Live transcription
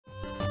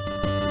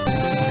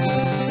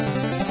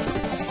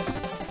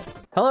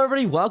Hello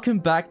everybody, welcome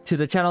back to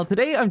the channel.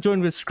 Today I'm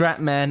joined with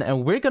Scrapman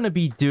and we're going to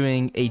be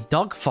doing a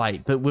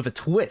dogfight, but with a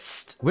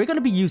twist. We're going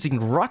to be using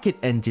rocket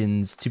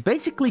engines to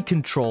basically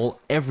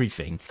control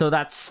everything. So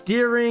that's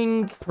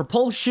steering,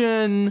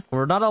 propulsion,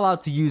 we're not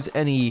allowed to use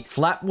any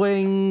flap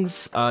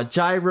wings,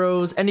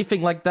 gyros,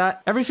 anything like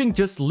that. Everything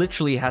just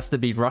literally has to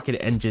be rocket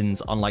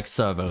engines on like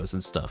servos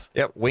and stuff.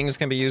 Yep, wings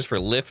can be used for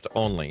lift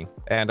only.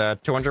 And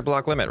 200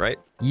 block limit, right?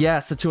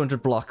 Yes, a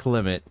 200 block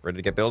limit. Ready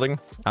to get building?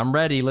 I'm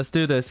ready, let's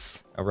do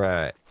this. All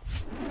right.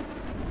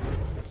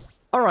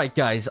 Alright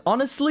guys,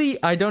 honestly,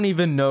 I don't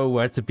even know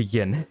where to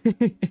begin.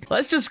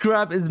 Let's just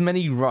grab as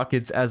many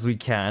rockets as we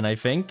can, I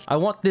think. I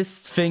want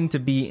this thing to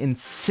be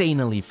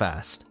insanely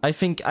fast. I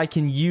think I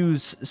can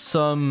use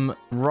some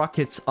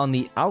rockets on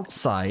the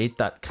outside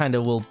that kind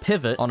of will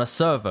pivot on a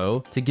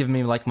servo to give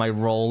me like my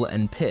roll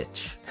and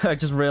pitch. I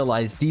just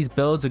realized these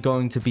builds are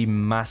going to be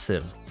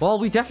massive. Well,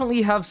 we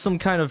definitely have some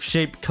kind of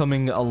shape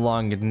coming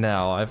along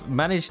now. I've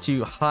managed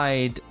to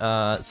hide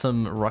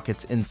some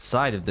rockets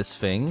inside of this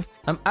thing.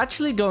 I'm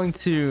actually going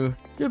to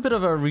do a bit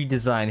of a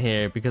redesign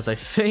here because I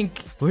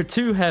think we're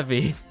too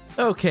heavy.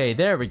 Okay,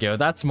 there we go.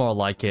 That's more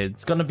like it.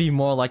 It's gonna be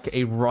more like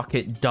a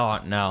rocket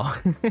dart now.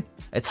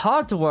 It's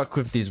hard to work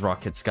with these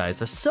rockets, guys.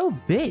 They're so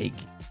big.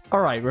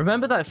 Alright,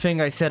 remember that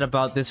thing I said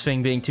about this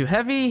thing being too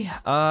heavy?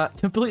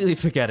 Completely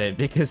forget it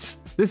because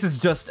this is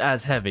just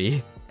as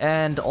heavy.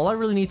 And all I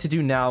really need to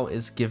do now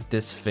is give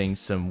this thing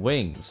some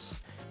wings.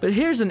 But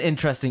here's an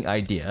interesting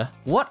idea.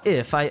 What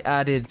if I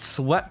added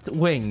swept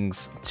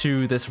wings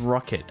to this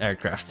rocket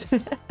aircraft?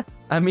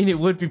 I mean, it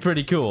would be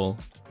pretty cool.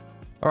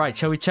 Alright,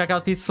 shall we check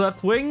out these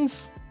swept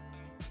wings?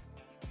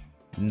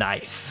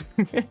 Nice.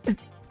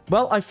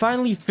 Well, I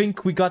finally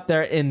think we got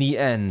there in the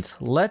end.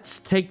 Let's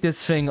take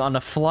this thing on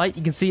a flight.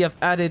 You can see I've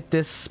added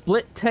this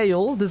split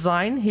tail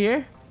design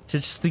here,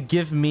 just to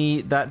give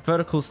me that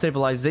vertical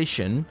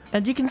stabilization.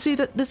 And you can see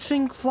that this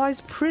thing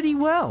flies pretty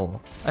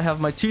well. I have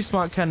my two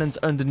smart cannons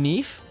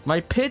underneath. My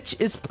pitch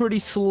is pretty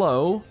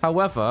slow.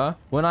 However,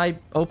 when I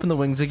open the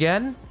wings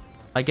again,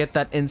 I get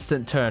that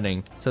instant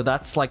turning. So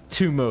that's like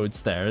two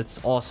modes there. It's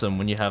awesome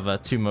when you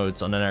have two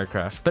modes on an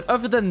aircraft. But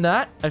other than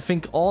that, I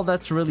think all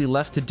that's really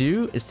left to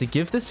do is to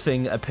give this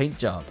thing a paint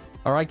job.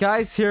 All right,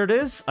 guys, here it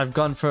is. I've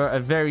gone for a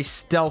very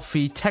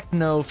stealthy,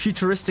 techno,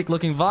 futuristic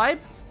looking vibe.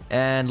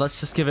 And let's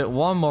just give it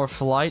one more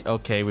flight.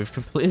 Okay, we've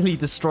completely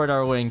destroyed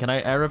our wing. Can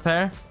I air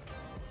repair?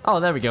 Oh,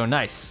 there we go.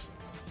 Nice.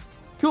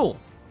 Cool.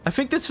 I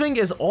think this thing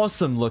is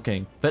awesome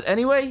looking. But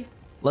anyway,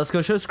 let's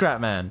go show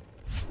Scrapman.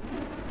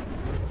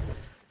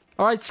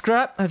 All right,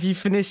 Scrap, have you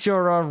finished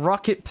your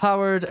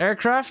rocket-powered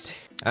aircraft?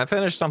 I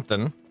finished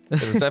something.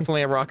 It's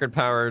definitely a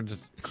rocket-powered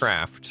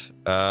craft.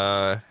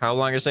 How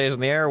long it stays in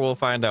the air, we'll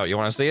find out. You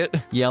want to see it?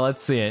 Yeah,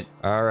 let's see it.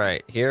 All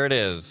right, here it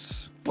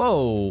is.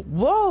 Whoa.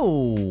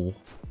 Whoa.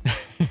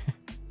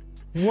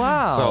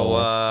 Wow.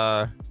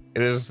 So,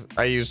 it is...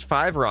 I used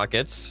 5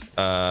 rockets.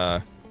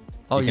 You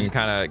can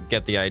kind of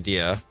get the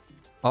idea.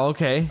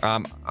 Okay.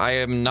 I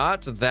am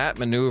not that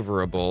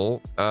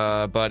maneuverable,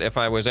 but if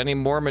I was any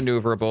more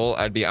maneuverable,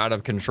 I'd be out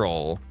of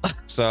control.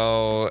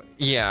 So,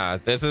 yeah,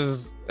 this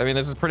is... I mean,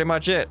 this is pretty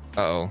much it.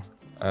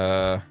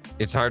 Uh-oh.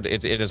 It's hard...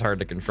 It is hard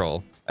to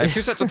control. I have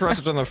 2 sets of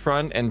thrusters on the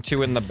front and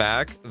 2 in the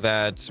back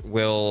that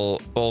will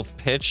both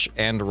pitch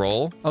and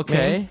roll.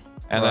 Okay.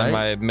 And then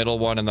my middle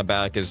one in the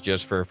back is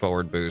just for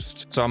forward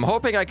boost. So I'm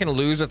hoping I can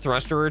lose a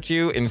thruster or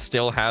 2 and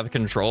still have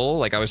control.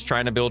 Like I was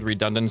trying to build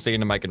redundancy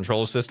into my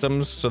control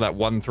systems so that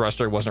one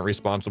thruster wasn't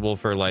responsible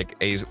for like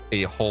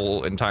a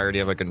whole entirety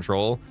of a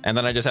control. And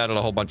then I just added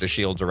a whole bunch of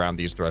shields around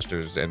these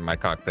thrusters in my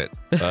cockpit.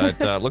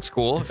 But looks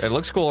cool. It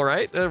looks cool,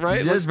 right?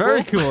 Right? It's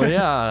very cool.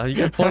 Yeah, you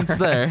get points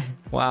there.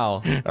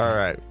 Wow. All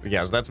right.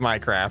 Yeah, so that's my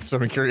craft. So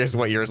I'm curious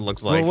what yours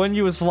looks like. Well, when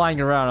you was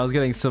flying around, I was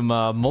getting some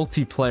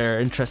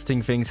multiplayer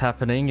interesting things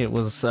happening. It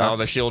was... oh,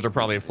 the shields are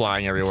probably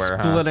flying everywhere,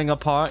 splitting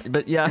apart.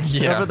 But yeah,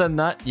 other than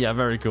that, yeah,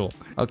 very cool.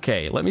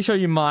 Okay, let me show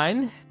you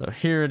mine. So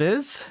here it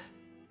is.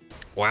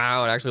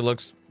 Wow, it actually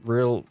looks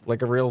real,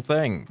 like a real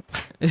thing.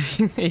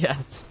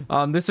 Yes.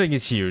 This thing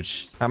is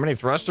huge. How many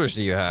thrusters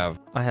do you have?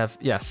 I have,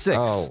 6.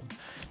 Oh,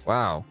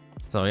 wow.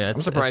 So yeah, I'm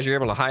surprised you're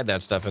able to hide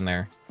that stuff in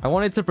there. I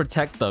wanted to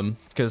protect them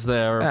because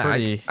they're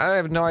pretty... I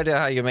have no idea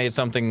how you made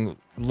something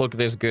look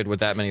this good with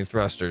that many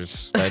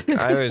thrusters. Like,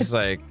 I was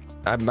like...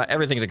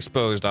 everything's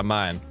exposed on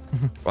mine.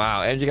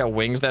 Wow, and you got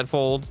wings that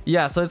fold?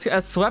 Yeah, so it's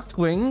a swept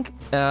wing.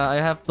 I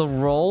have the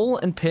roll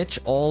and pitch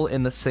all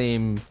in the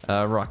same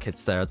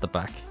rockets there at the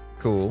back.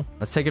 Cool.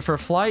 Let's take it for a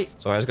flight.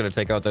 So I was going to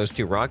take out those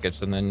 2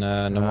 rockets and then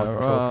no more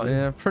control.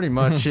 Yeah, pretty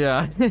much,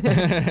 yeah.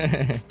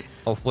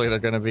 Hopefully they're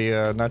going to be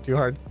not too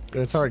hard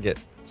to target.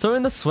 So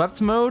in the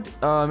swept mode,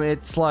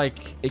 it's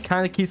like, it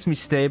kind of keeps me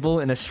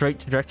stable in a straight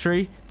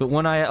trajectory. But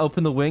when I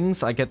open the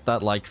wings, I get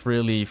that like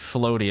really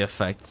floaty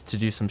effect to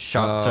do some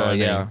sharp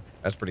turning. Yeah,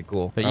 that's pretty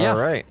cool. But yeah, all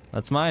right.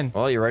 That's mine.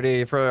 Well, you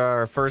ready for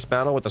our first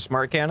battle with the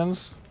smart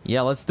cannons?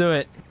 Yeah, let's do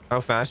it.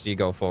 How fast do you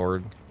go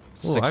forward?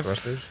 Ooh, 6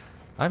 thrusters?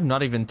 I've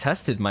not even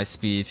tested my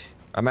speed.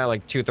 I'm at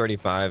like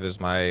 235 is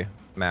my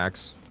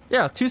max.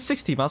 Yeah,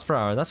 260 miles per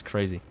hour. That's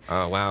crazy.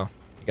 Oh, wow.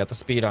 You got the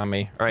speed on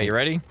me. All right, you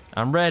ready?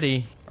 I'm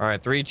ready. All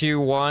right, 3, 2,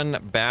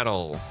 1,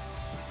 battle.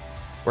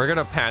 We're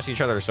gonna pass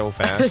each other so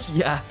fast.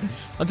 Yeah,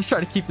 I'm just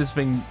trying to keep this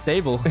thing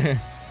stable.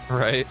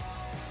 Right?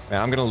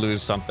 Man, I'm gonna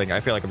lose something.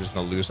 I feel like I'm just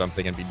gonna lose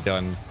something and be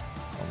done.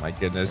 Oh my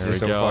goodness, There you're we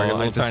so go. far, your I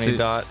little just tiny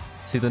dot.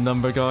 See the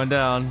number going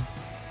down.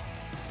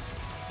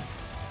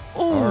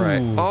 Ooh. All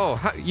right. Oh,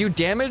 you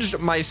damaged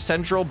my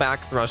central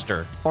back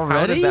thruster.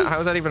 Already? How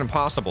is that even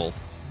possible?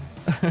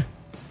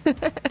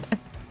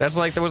 That's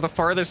like, that was the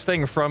farthest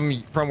thing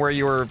from where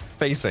you were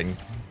facing.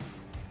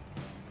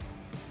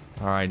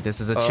 All right, this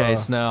is a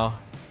chase now.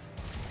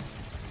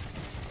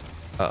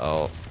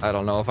 Uh-oh. I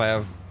don't know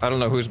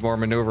who's more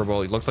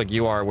maneuverable. It looks like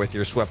you are with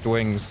your swept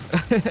wings.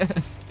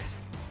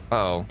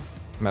 Uh-oh.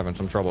 I'm having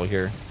some trouble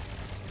here.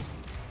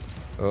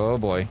 Oh,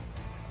 boy.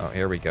 Oh,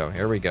 here we go.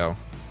 Here we go.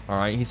 All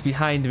right, he's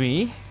behind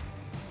me.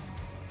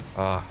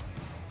 Ah.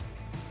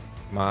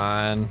 Come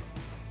on.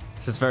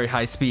 This is very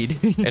high speed.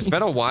 It's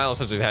been a while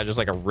since we've had just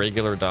like a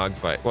regular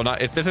dogfight. Well,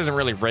 this isn't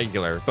really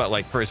regular, but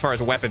like for as far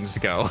as weapons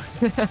go.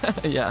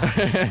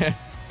 Yeah.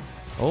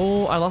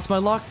 Oh, I lost my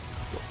lock.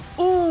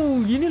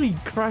 Oh, you nearly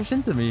crashed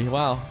into me.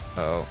 Wow.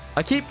 Oh.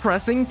 I keep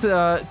pressing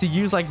to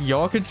use like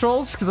yaw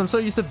controls because I'm so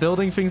used to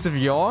building things with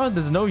yaw.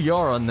 There's no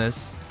yaw on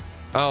this.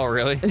 Oh,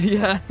 really?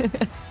 Yeah.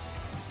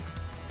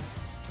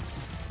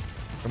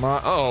 Come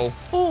on. Uh-oh.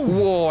 Oh.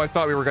 Whoa, I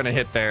thought we were gonna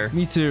hit there.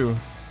 Me too.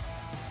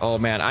 Oh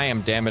man, I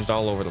am damaged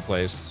all over the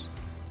place.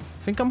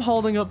 I think I'm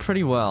holding up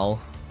pretty well.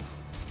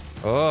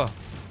 Oh.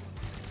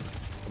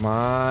 Come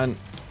on.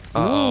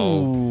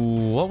 Uh-oh.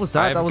 Ooh, what was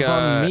that? That was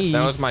on me.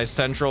 That was my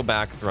central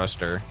back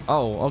thruster.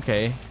 Oh,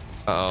 okay.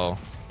 Uh-oh.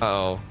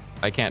 Uh-oh.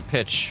 I can't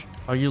pitch.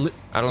 Are you?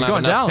 I don't You're have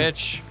going enough down.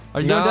 pitch.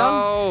 Are you going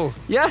down? No.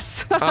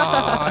 Yes. Oh,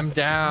 I'm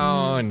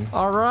down.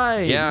 All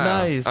right. Yeah.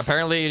 Nice.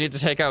 Apparently, you need to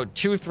take out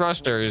 2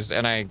 thrusters,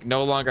 and I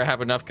no longer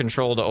have enough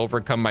control to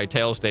overcome my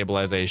tail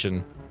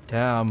stabilization.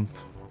 Damn.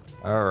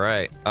 All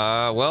right.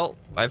 Well,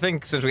 I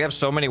think since we have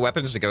so many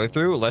weapons to go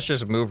through, let's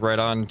just move right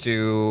on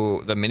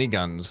to the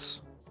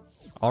miniguns.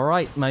 All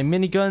right, my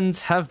miniguns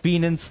have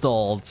been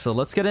installed, so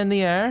let's get in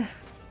the air.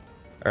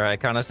 All right,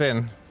 count us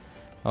in.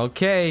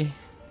 Okay.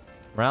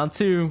 Round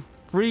 2.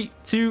 3,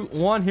 2,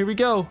 1. Here we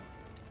go.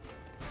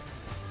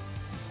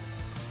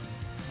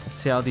 Let's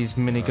see how these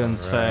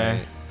miniguns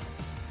fare.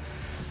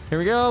 Here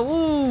we go.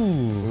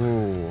 Ooh.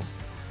 Ooh. Well,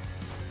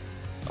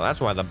 that's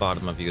why the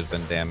bottom of you has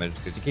been damaged,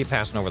 because you keep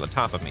passing over the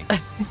top of me.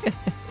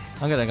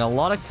 I'm getting a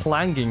lot of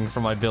clanging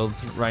from my build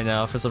right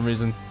now for some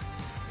reason.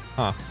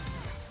 Huh.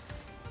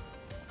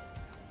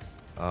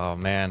 Oh,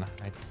 man.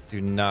 I do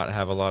not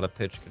have a lot of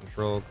pitch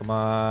control. Come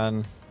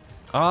on.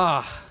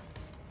 Ah.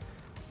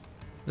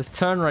 This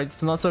turn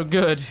right's not so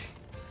good.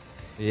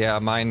 Yeah,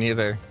 mine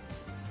neither.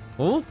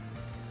 Ooh.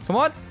 Come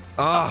on.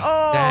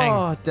 Oh, dang.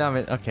 Oh, damn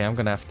it. Okay, I'm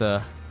gonna have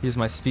to use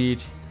my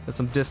speed. Get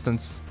some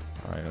distance.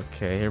 All right,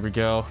 okay, here we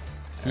go.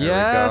 There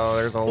Yes. we go.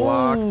 There's a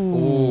lock. Ooh.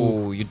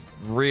 Ooh, you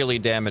really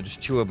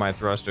damaged 2 of my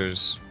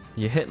thrusters.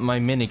 You hit my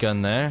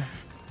minigun there.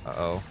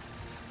 Uh-oh.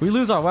 We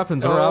lose our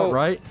weapons, we're out,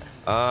 right?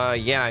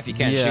 Yeah, if you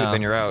can't shoot,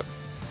 then you're out.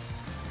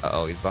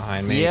 Uh-oh, he's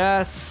behind me.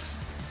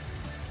 Yes.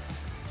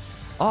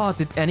 Oh,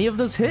 did any of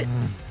those hit?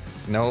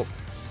 Nope.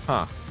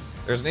 Huh.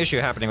 There's an issue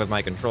happening with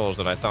my controls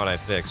that I thought I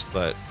fixed,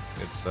 but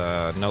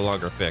it's no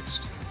longer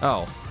fixed.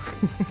 Oh.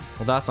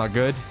 Well, that's not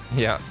good.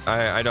 Yeah,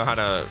 I know how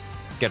to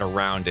get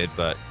around it,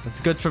 but It's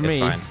good for it's me.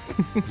 fine.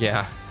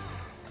 Yeah.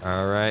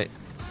 All right.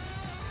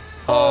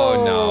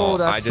 Oh, Oh, no.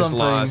 that's I just something.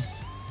 lost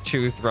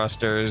 2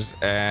 thrusters,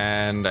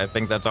 and I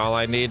think that's all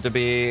I need to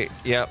be,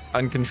 yep,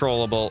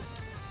 uncontrollable.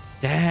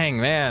 Dang,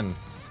 man.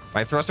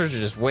 My thrusters are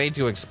just way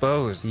too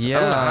exposed. Yeah. I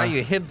don't know how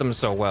you hid them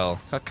so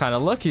well. Got kind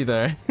of lucky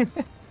there.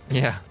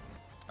 Yeah.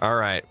 All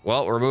right.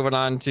 Well, we're moving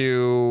on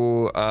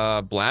to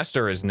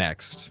Blaster is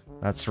next.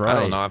 That's right.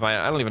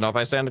 I don't even know if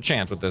I stand a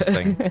chance with this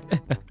thing.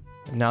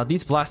 Now,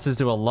 these blasters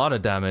do a lot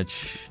of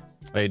damage.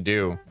 They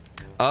do.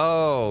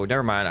 Oh,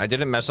 never mind. I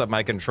didn't mess up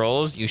my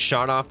controls. You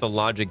shot off the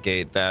logic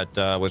gate that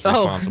was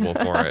responsible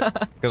for it.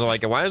 Because I'm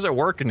like, why does it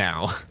work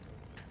now?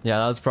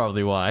 Yeah, that's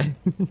probably why.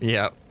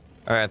 Yep.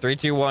 All right, 3,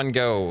 2, 1,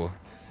 go.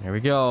 Here we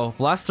go.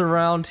 Blaster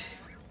round.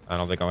 I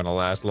don't think I'm gonna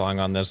last long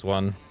on this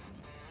one.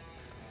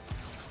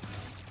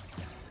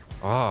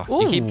 Oh,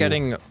 you keep Ooh.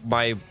 getting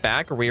my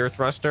back rear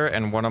thruster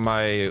and one of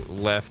my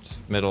left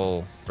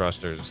middle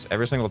thrusters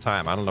every single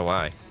time. I don't know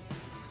why.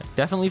 I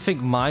definitely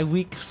think my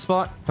weak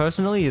spot,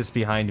 personally, is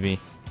behind me.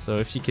 So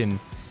if you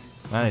can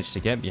manage to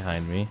get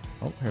behind me.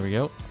 Oh, here we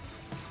go.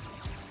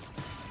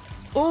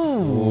 Ooh.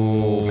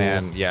 Oh,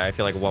 man. Yeah, I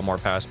feel like one more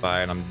pass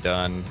by and I'm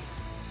done.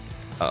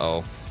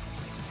 Uh-oh.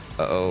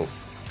 Uh-oh.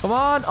 Come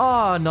on.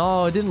 Oh,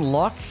 no, it didn't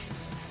lock.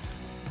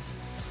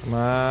 Come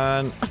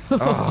on.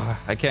 Oh,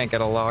 I can't get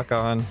a lock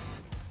on.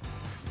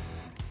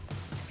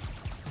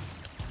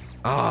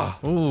 Ah.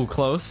 Ooh,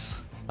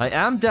 close. I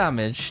am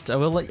damaged. I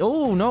will let...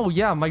 Oh, no,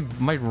 yeah, my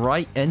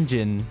right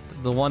engine,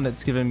 the one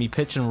that's giving me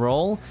pitch and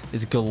roll,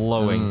 is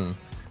glowing.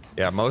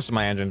 Yeah, most of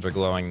my engines are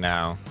glowing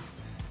now.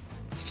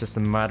 It's just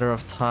a matter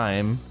of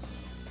time.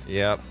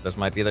 Yep, this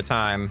might be the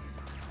time.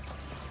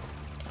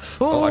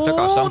 Oh, I took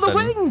off something. The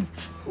wing!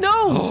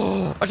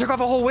 No! I took off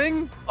a whole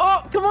wing?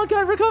 Oh, come on, can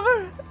I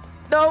recover?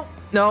 No,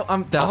 no,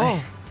 I'm down.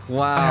 Oh,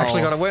 wow. I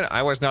actually got a win.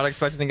 I was not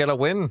expecting to get a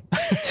win.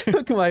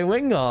 Took my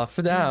wing off,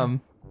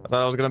 damn. I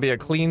thought it was going to be a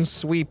clean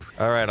sweep.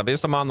 All right, at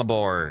least I'm on the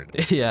board.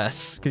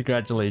 Yes,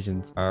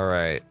 congratulations. All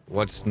right,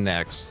 what's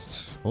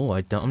next? Oh,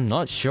 I'm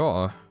not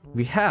sure.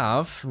 We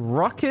have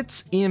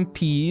rockets,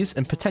 EMPs,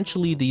 and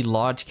potentially the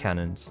large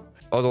cannons.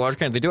 Oh, the large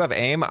cannon. They do have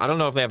aim. I don't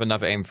know if they have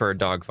enough aim for a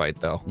dogfight,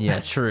 though. Yeah,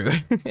 true.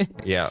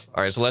 Yeah.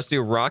 All right, so let's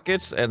do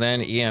rockets and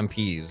then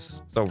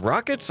EMPs. So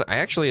rockets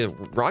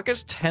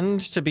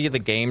tend to be the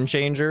game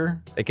changer.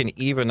 It can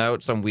even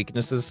out some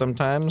weaknesses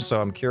sometimes.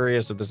 So I'm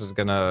curious if this is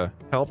going to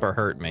help or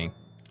hurt me.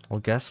 Well,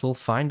 guess we'll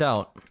find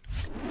out.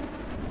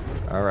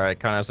 All right,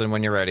 Coniston,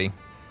 when you're ready.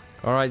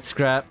 All right,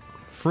 Scrap.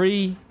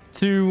 3,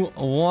 2,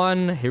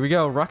 1. Here we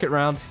go. Rocket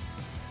round.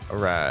 All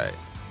right.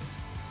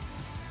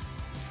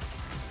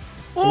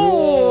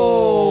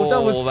 Oh, that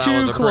was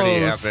too close.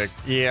 Pretty epic.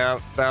 Yeah,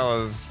 that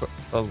was...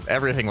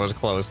 everything was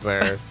close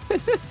there.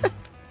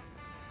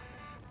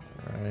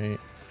 Right.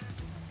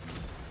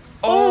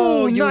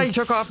 Oh, you nice.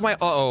 took off my...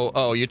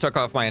 Oh, you took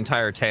off my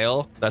entire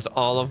tail. That's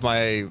all of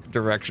my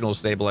directional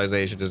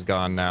stabilization is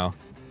gone now.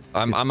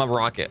 I'm a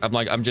rocket.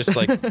 I'm just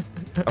like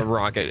a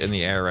rocket in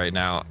the air right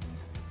now.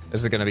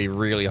 This is gonna be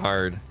really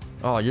hard.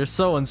 Oh, you're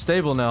so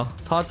unstable now.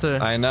 It's hard to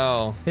I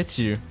know. hit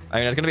you. I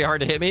mean, it's gonna be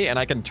hard to hit me, and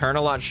I can turn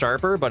a lot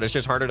sharper, but it's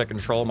just harder to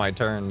control my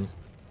turns.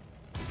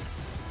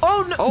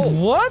 Oh, no. Oh.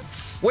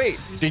 What? Wait,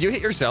 did you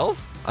hit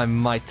yourself? I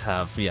might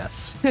have,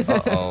 yes.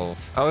 Uh-oh.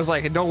 I was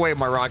like, no way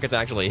my rockets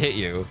actually hit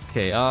you.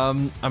 Okay,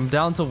 I'm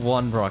down to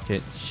 1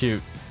 rocket.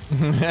 Shoot.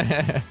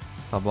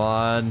 Come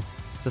on.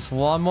 Just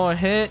 1 more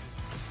hit.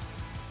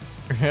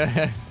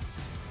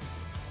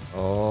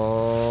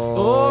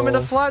 Oh, I'm in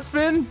a flat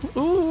spin.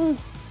 Ooh.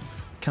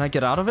 Can I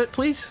get out of it,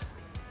 please?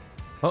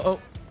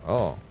 Uh-oh.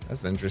 Oh,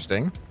 that's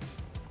interesting.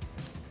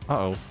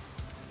 Uh-oh.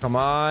 Come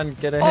on,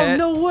 get a Oh, hit.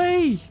 no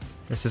way.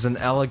 This is an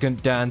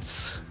elegant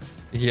dance.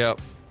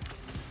 Yep.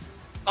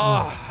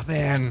 Oh,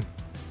 man.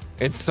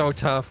 It's so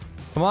tough.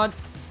 Come on.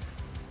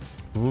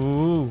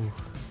 Ooh.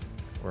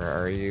 Where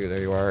are you? There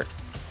you are.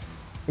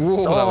 Ooh,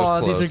 that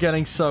was close. These are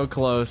getting so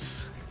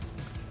close.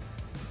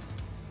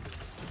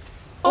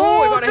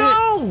 Oh, I got a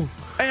no! hit.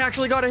 I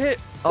actually got a hit.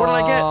 What did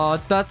I get?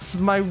 Oh, that's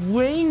my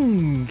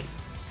wing.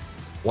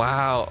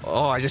 Wow.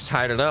 Oh, I just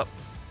tied it up.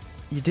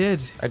 You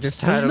did. I just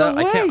tied There's it no up.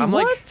 way. I can't. I'm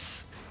what? like,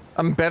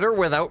 I'm better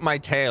without my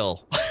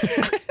tail.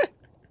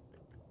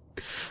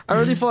 I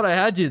really thought I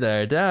had you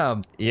there.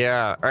 Damn.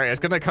 Yeah. All right. It's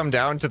going to come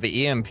down to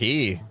the EMP.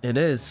 It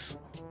is.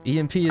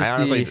 EMP is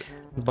honestly,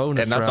 the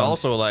bonus and that's round.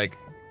 also like,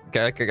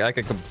 I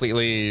could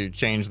completely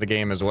change the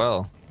game as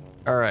well.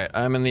 All right.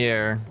 I'm in the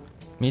air.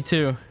 Me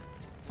too.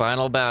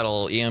 Final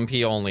battle. EMP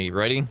only.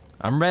 Ready?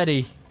 I'm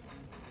ready.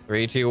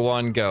 3, 2,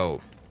 1,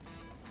 go.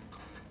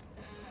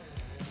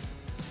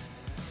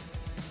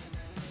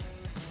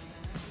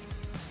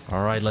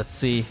 All right, let's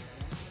see.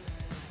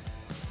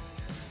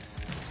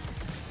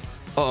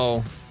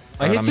 Uh-oh.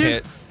 I hit you?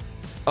 Hit.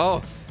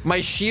 Oh,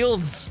 my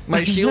shields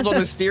on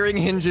the steering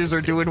hinges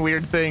are doing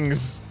weird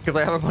things. Because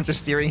I have a bunch of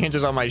steering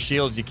hinges on my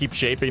shields. You keep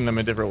shaping them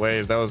in different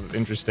ways. That was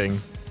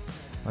interesting.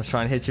 Let's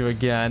try and hit you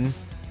again.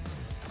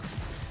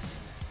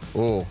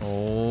 Ooh.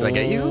 Oh, did I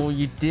get you?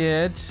 You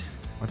did.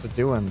 What's it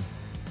doing?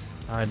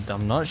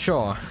 I'm not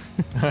sure.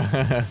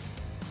 Yeah,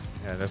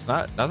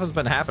 nothing's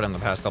been happening the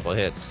past couple of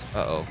hits.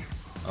 Uh-oh.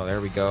 Oh, there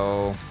we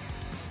go.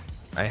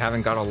 I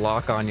haven't got a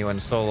lock on you in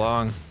so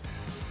long.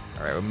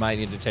 All right, we might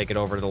need to take it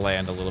over to the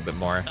land a little bit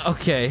more.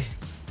 Okay.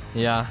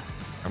 Yeah.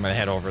 I'm gonna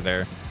head over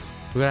there.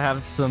 We're gonna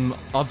have some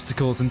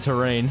obstacles in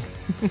terrain.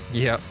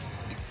 Yep.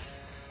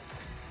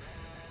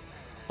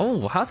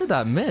 Oh, how did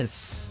that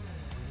miss?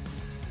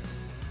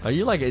 Are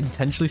you like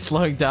intentionally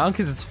slowing down?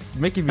 Because it's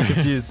making me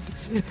confused.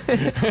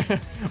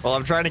 Well,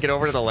 I'm trying to get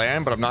over to the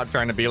land, but I'm not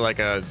trying to be like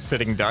a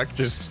sitting duck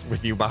just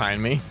with you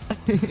behind me.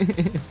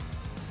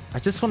 I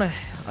just want to,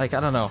 like,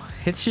 I don't know,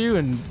 hit you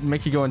and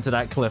make you go into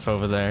that cliff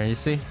over there, you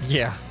see?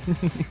 Yeah.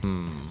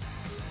 You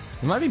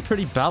might be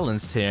pretty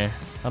balanced here.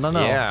 I don't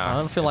know. Yeah, I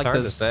don't feel it's like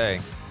hard to say.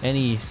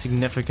 any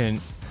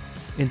significant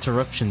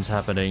interruptions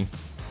happening.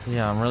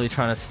 Yeah, I'm really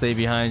trying to stay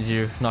behind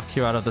you, knock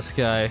you out of the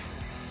sky.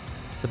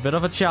 It's a bit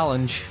of a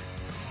challenge.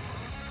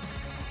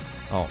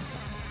 Oh.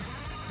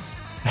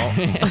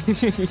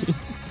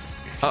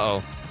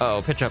 Uh-oh.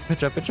 Uh-oh. Pitch up,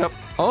 pitch up, pitch up.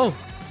 Oh.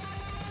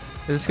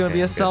 Is this going to Okay,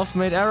 be a I'm good.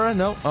 self-made error?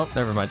 No. Oh,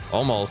 never mind.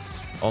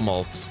 Almost.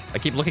 Almost. I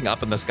keep looking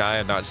up in the sky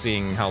and not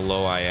seeing how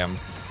low I am.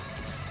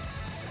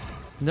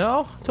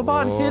 No. Come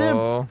on, hit him.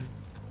 Oh.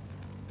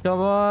 Come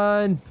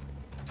on.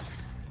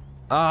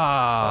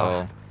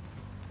 Ah.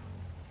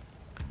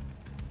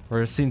 Oh.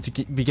 We seem to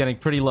be getting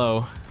pretty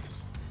low.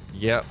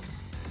 Yep.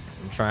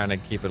 I'm trying to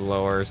keep it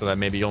lower so that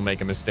maybe you'll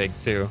make a mistake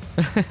too.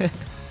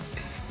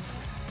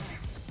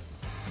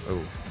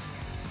 Oh.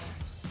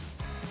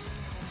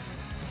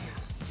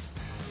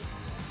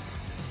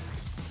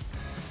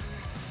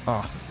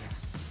 Oh.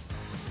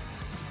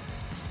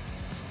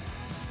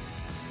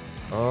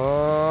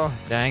 Oh,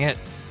 dang it.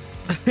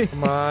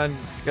 Come on,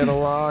 get a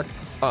lock.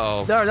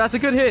 Uh-oh. There, that's a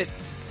good hit.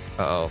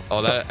 Uh-oh.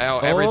 Oh, that.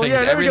 Oh,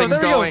 yeah, everything's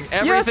going.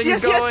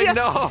 Everything's going. Yes.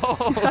 No.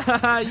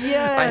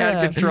 Yeah. I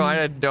had control. I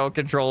had no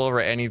control over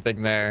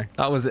anything there.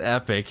 That was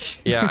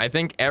epic. Yeah, I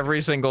think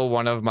every single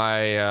one of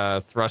my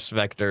thrust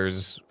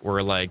vectors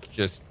were like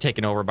just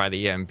taken over by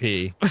the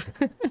EMP.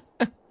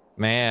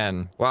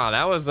 Man, wow,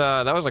 that was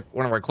like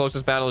one of our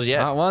closest battles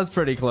yet. That was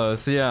pretty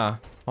close. Yeah.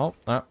 Oh,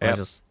 I Yep.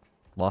 just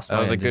lost. That my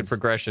was a engines. good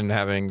progression,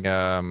 having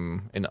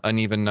an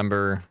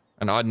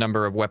odd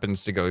number of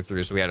weapons to go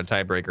through, so we had a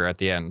tiebreaker at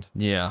the end.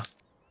 Yeah.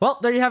 Well,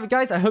 there you have it,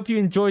 guys. I hope you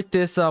enjoyed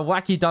this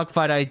wacky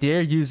dogfight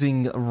idea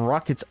using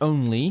rockets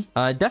only.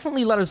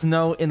 Definitely let us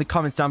know in the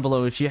comments down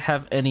below if you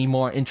have any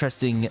more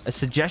interesting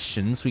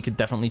suggestions we could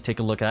definitely take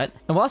a look at.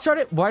 And whilst you're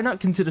at it, why not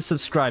consider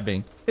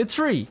subscribing? It's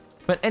free.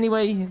 But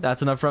anyway,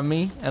 that's enough from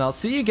me, and I'll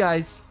see you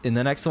guys in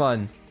the next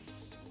one.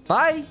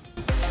 Bye!